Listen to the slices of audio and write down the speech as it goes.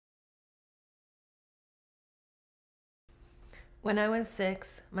When I was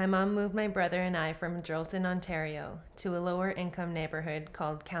 6, my mom moved my brother and I from Drillton, Ontario, to a lower income neighborhood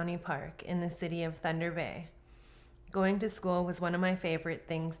called County Park in the city of Thunder Bay. Going to school was one of my favorite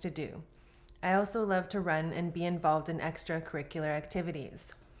things to do. I also loved to run and be involved in extracurricular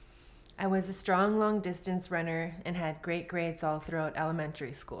activities. I was a strong long-distance runner and had great grades all throughout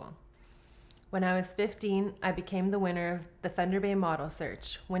elementary school. When I was 15, I became the winner of the Thunder Bay Model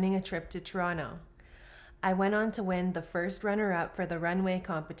Search, winning a trip to Toronto. I went on to win the first runner-up for the runway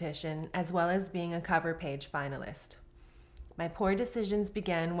competition, as well as being a cover page finalist. My poor decisions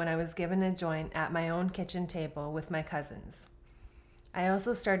began when I was given a joint at my own kitchen table with my cousins. I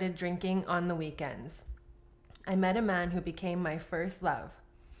also started drinking on the weekends. I met a man who became my first love.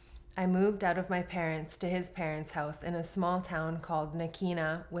 I moved out of my parents to his parents' house in a small town called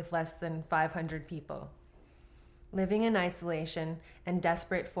Nakina with less than 500 people. Living in isolation and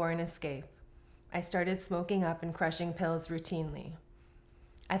desperate for an escape, I started smoking up and crushing pills routinely.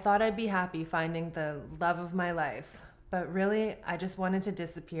 I thought I'd be happy finding the love of my life, but really, I just wanted to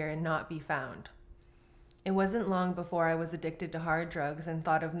disappear and not be found. It wasn't long before I was addicted to hard drugs and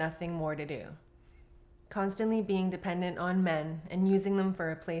thought of nothing more to do. Constantly being dependent on men and using them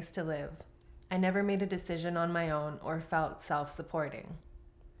for a place to live, I never made a decision on my own or felt self-supporting.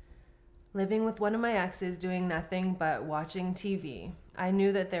 Living with one of my exes doing nothing but watching TV, I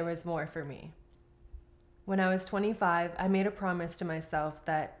knew that there was more for me. When I was 25, I made a promise to myself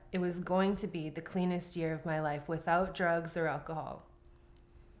that it was going to be the cleanest year of my life without drugs or alcohol.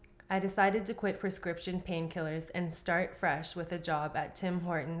 I decided to quit prescription painkillers and start fresh with a job at Tim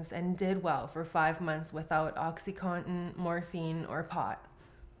Hortons and did well for 5 months without OxyContin, morphine, or pot.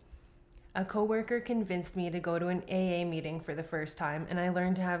 A coworker convinced me to go to an AA meeting for the first time, and I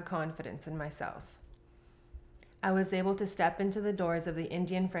learned to have confidence in myself. I was able to step into the doors of the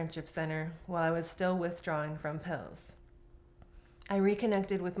Indian Friendship Center while I was still withdrawing from pills. I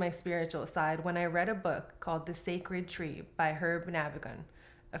reconnected with my spiritual side when I read a book called The Sacred Tree by Knapaysweet,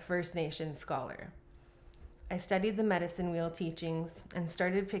 a First Nations scholar. I studied the medicine wheel teachings and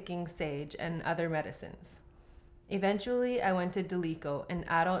started picking sage and other medicines. Eventually, I went to Legault, an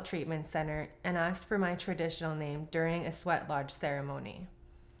adult treatment center, and asked for my traditional name during a sweat lodge ceremony.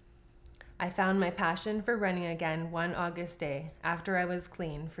 I found my passion for running again one August day after I was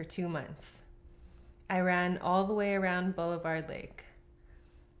clean for 2 months. I ran all the way around Boulevard Lake.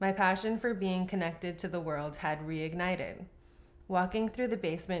 My passion for being connected to the world had reignited. Walking through the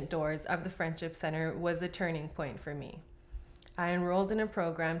basement doors of the Friendship Center was a turning point for me. I enrolled in a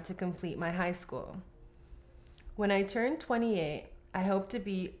program to complete my high school. When I turned 28, I hoped to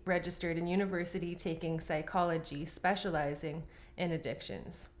be registered in university taking psychology, specializing in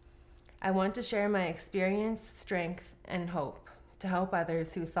addictions. I want to share my experience, strength, and hope to help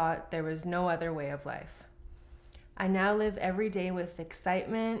others who thought there was no other way of life. I now live every day with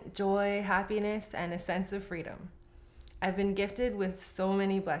excitement, joy, happiness, and a sense of freedom. I've been gifted with so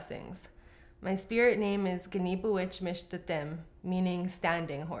many blessings. My spirit name is Knapaysweet, meaning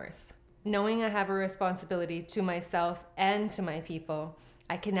standing horse. Knowing I have a responsibility to myself and to my people,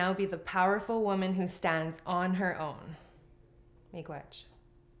 I can now be the powerful woman who stands on her own. Miigwech.